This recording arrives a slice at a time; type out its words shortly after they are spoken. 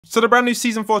So the brand new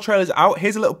Season 4 trailer is out.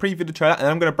 Here's a little preview of the trailer, and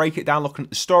I'm going to break it down looking at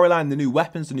the storyline, the new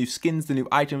weapons, the new skins, the new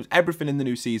items, everything in the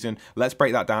new season. Let's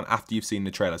break that down after you've seen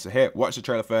the trailer. So here, watch the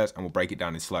trailer first, and we'll break it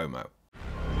down in slow-mo.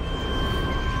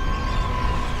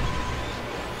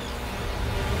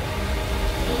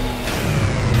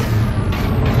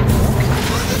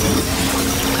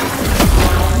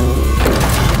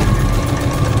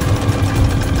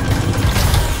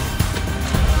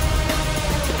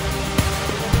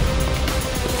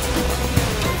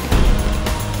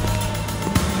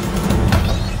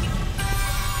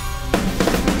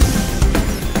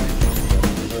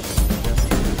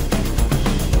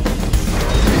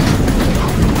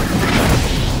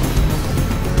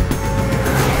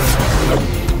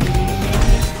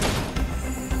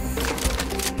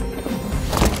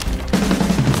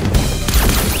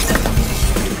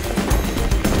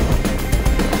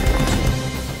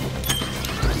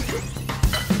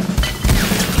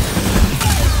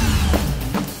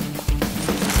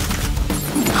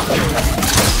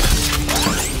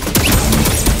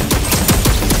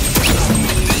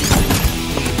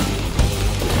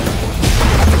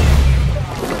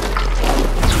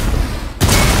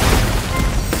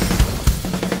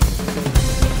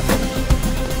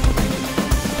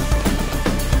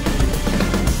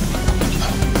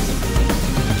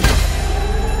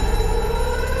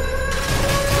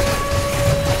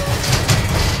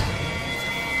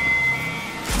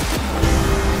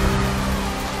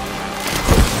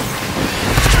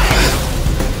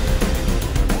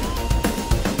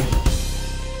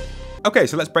 Okay,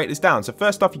 so let's break this down. So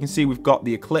first off, you can see we've got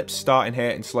the eclipse starting here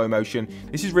in slow motion.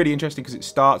 This is really interesting because it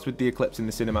starts with the eclipse in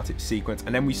the cinematic sequence,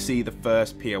 and then we see the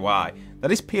first POI. Now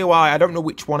this POI, I don't know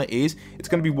which one it is. It's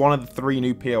going to be one of the 3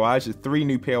 new POIs. There's 3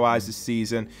 new POIs this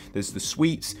season. There's the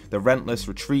Sweets, the Rentless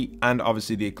Retreat, and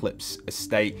obviously the Eclipse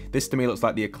Estate. This to me looks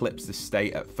like the Eclipse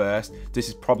Estate at first. This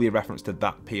is probably a reference to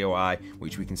that POI,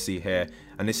 which we can see here.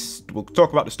 And this, we'll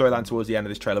talk about the storyline towards the end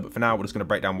of this trailer, but for now we're just going to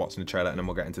break down what's in the trailer, and then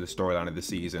we'll get into the storyline of the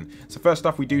season. So first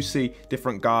off, we do see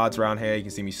different guards around here. You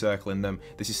can see me circling them.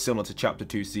 This is similar to Chapter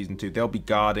 2, Season 2. They'll be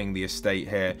guarding the estate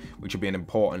here, which will be an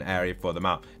important area for the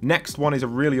map. Next one is a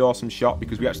really awesome shot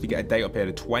because we actually get a date up here,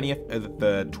 the 20th of the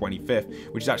 3rd,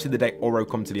 25th, which is actually the day Oro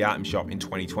come to the item shop in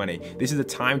 2020. This is a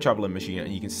time traveling machine,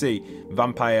 and you can see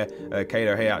Vampire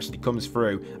Kato here actually comes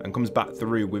through and comes back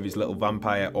through with his little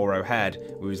Vampire Oro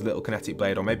head, with his little kinetic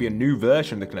blade, or maybe a new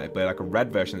version of the kinetic blade, like a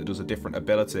red version that does a different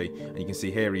ability. And you can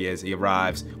see here he is, he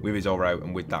arrives with his Oro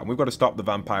and with that. And we've got to stop the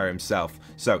vampire himself.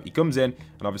 So he comes in,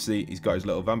 and obviously he's got his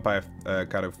little vampire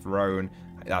kind of throne.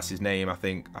 That's his name, I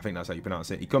think that's how you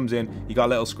pronounce it. He comes in, you got a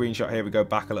little screenshot here. We go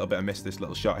back a little bit, I missed this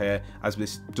little shot here. As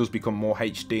this does become more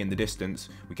HD in the distance,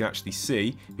 we can actually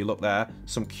see, if you look there,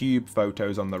 some cube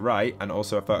photos on the right, and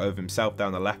also a photo of himself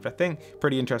down the left, I think.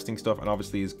 Pretty interesting stuff, and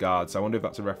obviously his guard. So I wonder if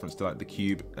that's a reference to like the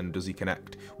cube, and does he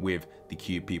connect with the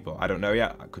cube people? I don't know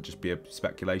yet, that could just be a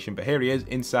speculation. But here he is,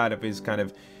 inside of his kind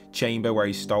of chamber where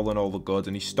he's stolen all the goods,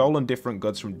 and he's stolen different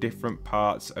goods from different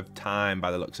parts of time by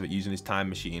the looks of it, using his time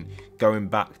machine, going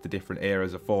back to different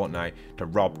eras of Fortnite to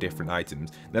rob different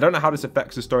items. Now, I don't know how this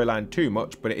affects the storyline too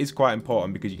much, but it is quite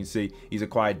important because you can see he's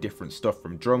acquired different stuff,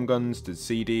 from drum guns to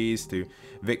CDs to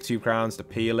Victory Crowns to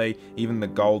Peely, even the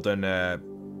golden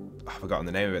I've forgotten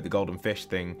the name of it, the golden fish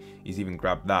thing, he's even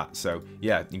grabbed that. So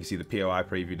yeah, you can see the POI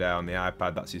preview there on the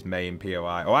iPad. That's his main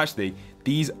POI. Oh, actually,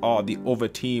 these are the other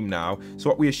team now. So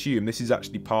what we assume, this is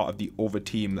actually part of the other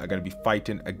team that are going to be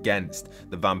fighting against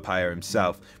the vampire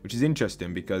himself, which is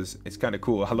interesting because it's kind of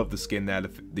cool. I love the skin there.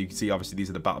 You can see obviously these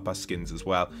are the Battle Pass skins as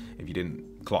well, if you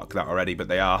didn't clock that already, but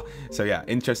they are. So yeah,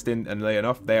 interesting. And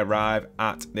enough, they arrive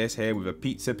at this here with a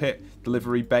pizza pit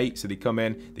delivery bait. So they come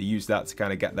in, they use that to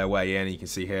kind of get their way in. You can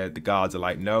see here the guards are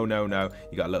like, no, no, no.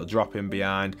 You got a little drop in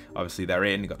behind. Obviously they're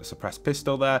in. You got the suppressed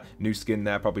pistol there, new skin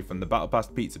there, probably from the Battle Pass.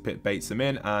 Pizza pit baits them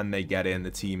in, and they get in.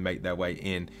 The team make their way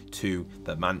in to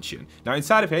the mansion. Now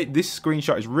inside of here, this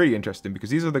screenshot is really interesting because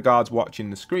these are the guards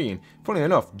watching the screen. Funny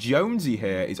enough, Jonesy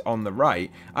here is on the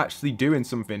right, actually doing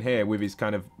something here with his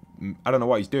kind of, I don't know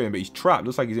what he's doing, but he's trapped.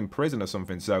 Looks like he's in prison or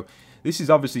something. So this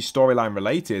is obviously storyline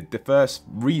related. The first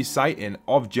resighting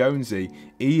of Jonesy.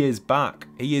 He is back.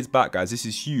 He is back, guys. This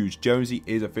is huge. Jonesy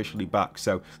is officially back.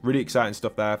 So really exciting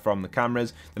stuff there from the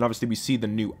cameras. Then obviously we see the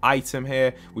new item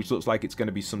here, which looks like it's going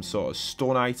to be some sort of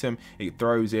stun item. It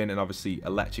throws in and obviously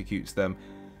electrocutes them,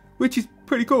 which is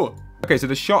pretty cool. Okay, so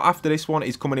the shot after this one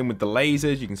is coming in with the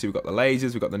lasers. You can see we've got the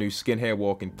lasers, we've got the new skin here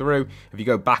walking through. If you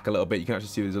go back a little bit, you can actually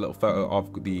see there's a little photo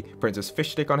of the Princess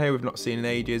Fish Stick on here we've not seen in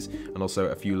ages, and also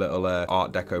a few little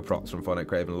Art Deco props from Fortnite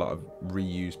Craven. A lot of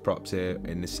reused props here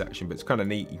in this section, but it's kind of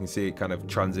neat. You can see it kind of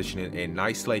transitioning in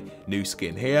nicely. New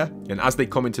skin here, and as they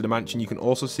come into the mansion, you can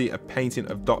also see a painting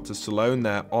of Dr. Salone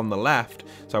there on the left.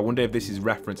 So I wonder if this is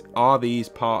reference. Are these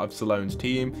part of Salone's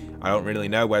team? I don't really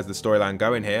know. Where's the storyline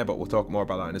going here, but we'll talk more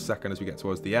about that in a second as we get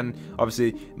towards the end.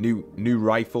 Obviously, new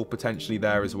rifle potentially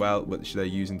there as well, which they're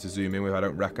using to zoom in with. I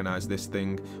don't recognize this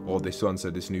thing or this one, so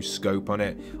this new scope on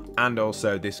it, and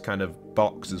also this kind of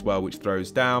box as well, which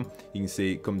throws down. You can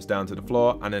see it comes down to the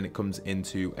floor, and then it comes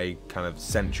into a kind of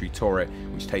sentry turret,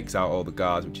 which takes out all the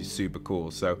guards, which is super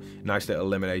cool. So nice little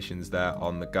eliminations there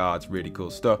on the guards, really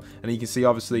cool stuff. And you can see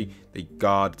obviously the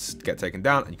guards get taken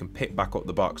down, and you can pick back up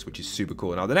the box, which is super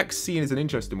cool. Now the next scene is an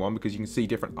interesting one because you can see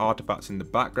different artifacts in the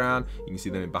background, you can see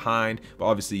them in behind, but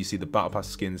obviously you see the battle pass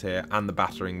skins here and the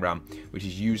battering ram, which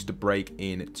is used to break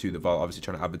into the vault. Obviously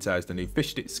trying to advertise the new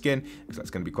fish stick skin, because that's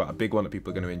going to be quite a big one that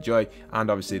people are going to enjoy. And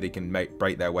obviously they can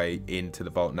break their way into the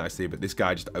vault nicely, but this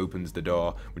guy just opens the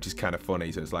door, which is kind of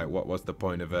funny. So it's like, what was the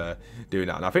point of doing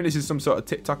that? And I think this is some sort of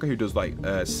TikToker who does like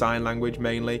sign language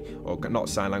mainly, or not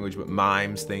sign language, but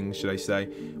mimes things, should I say,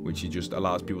 which he just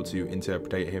allows people to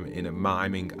interpret him in a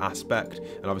miming aspect.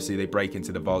 And obviously they break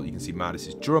into the vault. You can see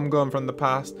Madis's drum gun from the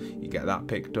past. You get that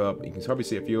picked up. You can probably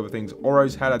see a few other things.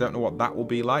 Oro's head, I don't know what that will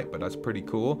be like, but that's pretty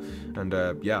cool. And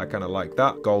yeah, I kind of like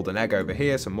that. Golden egg over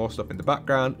here, some more stuff in the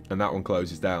background, and that one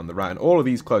closes down the right. And all of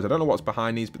these close. I don't know what's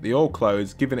behind these, but they all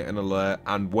close, giving it an alert.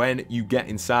 And when you get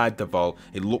inside the vault,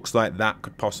 it looks like that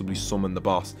could possibly summon the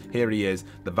boss. Here he is,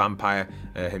 the vampire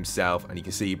himself, and you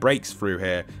can see he breaks through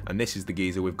here, and this is the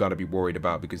geezer we've got to be worried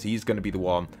about, because he's going to be the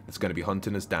one that's going to be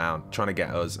hunting us down, trying to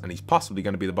get us, and he's possibly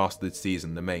going to be the boss of this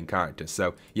season, the main character.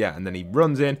 So yeah, and then he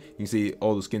runs in, you can see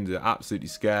all the skins are absolutely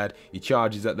scared, he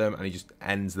charges at them, and he just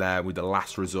ends there with the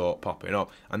last resort popping up.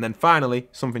 And then finally,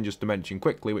 something just to mention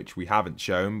quickly, which we haven't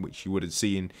shown, which you would have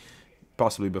seen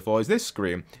possibly before, is this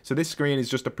screen. So this screen is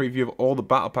just a preview of all the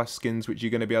battle pass skins which you're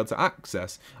going to be able to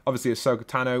access. Obviously Ahsoka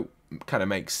Tano kind of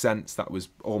makes sense, that was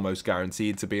almost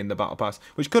guaranteed to be in the battle pass,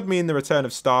 which could mean the return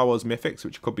of Star Wars Mythics,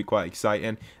 which could be quite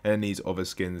exciting, and then these other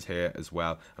skins here as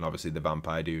well, and obviously the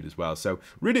vampire dude as well. So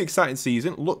really exciting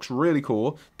season, looks really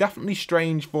cool, definitely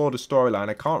strange for the storyline.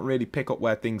 I can't really pick up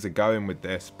where things are going with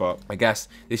this, but I guess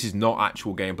this is not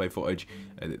actual gameplay footage.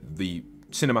 The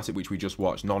cinematic which we just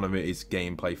watched, none of it is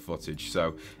gameplay footage,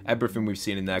 so everything we've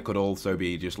seen in there could also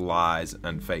be just lies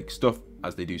and fake stuff,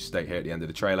 as they do state here at the end of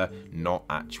the trailer, not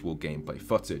actual gameplay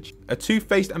footage. A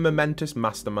two-faced and momentous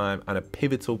mastermind and a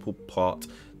pivotal plot.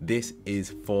 This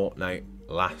is Fortnite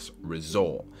Last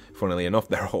Resort. Funnily enough,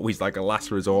 they're always like a last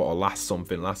resort or last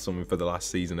something for the last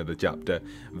season of the chapter.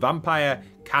 Vampire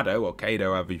Kado, or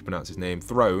Kado, however you pronounce his name,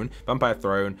 Vampire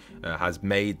Throne, has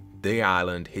made the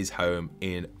island his home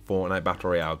in Fortnite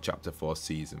Battle Royale Chapter 4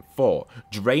 Season 4,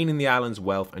 draining the island's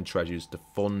wealth and treasures to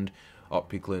fund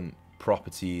opulent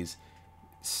properties,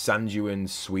 Sanjuan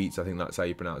Suites, I think that's how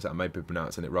you pronounce it, I might be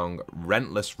pronouncing it wrong,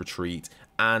 Rentless Retreat,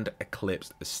 and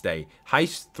Eclipsed Estate.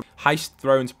 Heist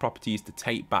Throne's properties to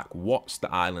take back what's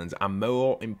the islands, and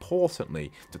more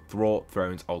importantly, to thwart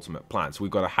Throne's ultimate plan. So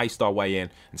we've got to heist our way in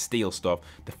and steal stuff.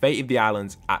 The fate of the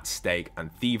islands at stake,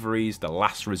 and thievery's the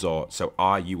last resort, so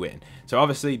are you in? So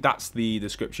obviously that's the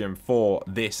description for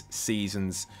this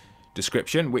season's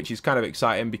description, which is kind of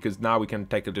exciting because now we can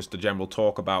take just a general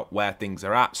talk about where things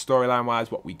are at storyline wise,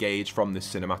 what we gauge from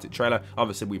this cinematic trailer.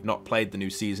 Obviously we've not played the new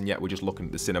season yet, we're just looking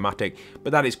at the cinematic,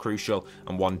 but that is crucial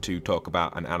and one to talk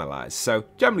about and analyze. So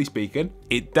generally speaking,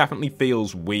 it definitely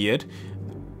feels weird.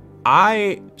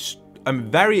 I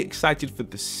am very excited for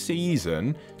the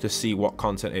season to see what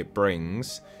content it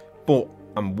brings, but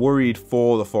I'm worried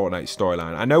for the Fortnite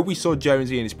storyline. I know we saw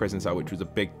Jonesy in his prison cell, which was a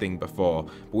big thing before,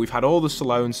 but we've had all the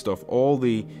Salone stuff, all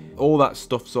that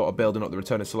stuff sort of building up the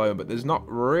return of Salone, but there's not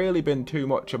really been too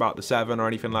much about the 7 or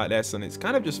anything like this, and it's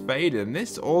kind of just faded. And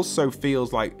this also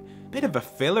feels like a bit of a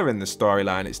filler in the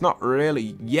storyline. It's not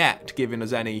really yet giving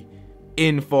us any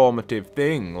informative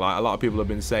thing. Like a lot of people have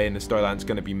been saying the storyline's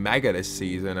going to be mega this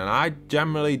season, and I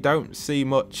generally don't see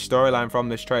much storyline from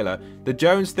this trailer. The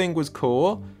Jones thing was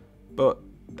cool, but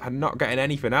I'm not getting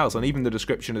anything else, and even the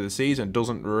description of the season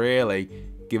doesn't really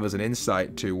give us an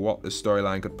insight to what the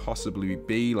storyline could possibly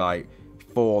be like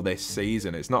for this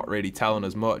season. It's not really telling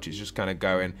us much. It's just kind of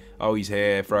going, oh, he's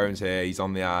here, Throne's here, he's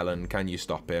on the island, can you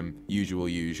stop him?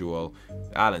 Usual.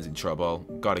 Island's in trouble,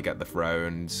 gotta get the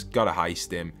Thrones, gotta heist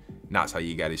him, and that's how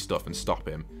you get his stuff and stop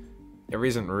him. There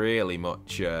isn't really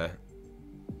much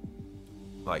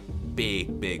like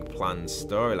big planned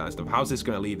storyline stuff. How's this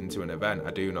going to lead into an event?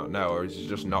 I do not know. Or is it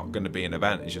just not going to be an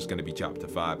event? It's just going to be chapter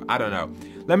 5. I don't know.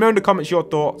 Let me know in the comments your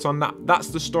thoughts on that. That's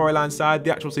the storyline side.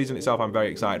 The actual season itself, I'm very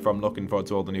excited for. I'm looking forward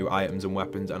to all the new items and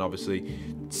weapons, and obviously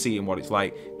seeing what it's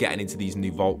like getting into these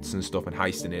new vaults and stuff and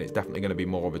heisting it. It's definitely going to be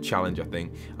more of a challenge, I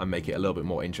think, and make it a little bit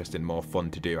more interesting, more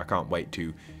fun to do. I can't wait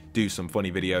to do some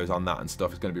funny videos on that and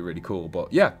stuff. It's going to be really cool.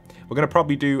 But yeah, we're going to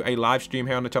probably do a live stream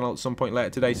here on the channel at some point later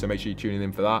today, so make sure you're tuning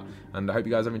in for that. And I hope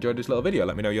you guys have enjoyed this little video.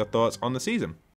 Let me know your thoughts on the season.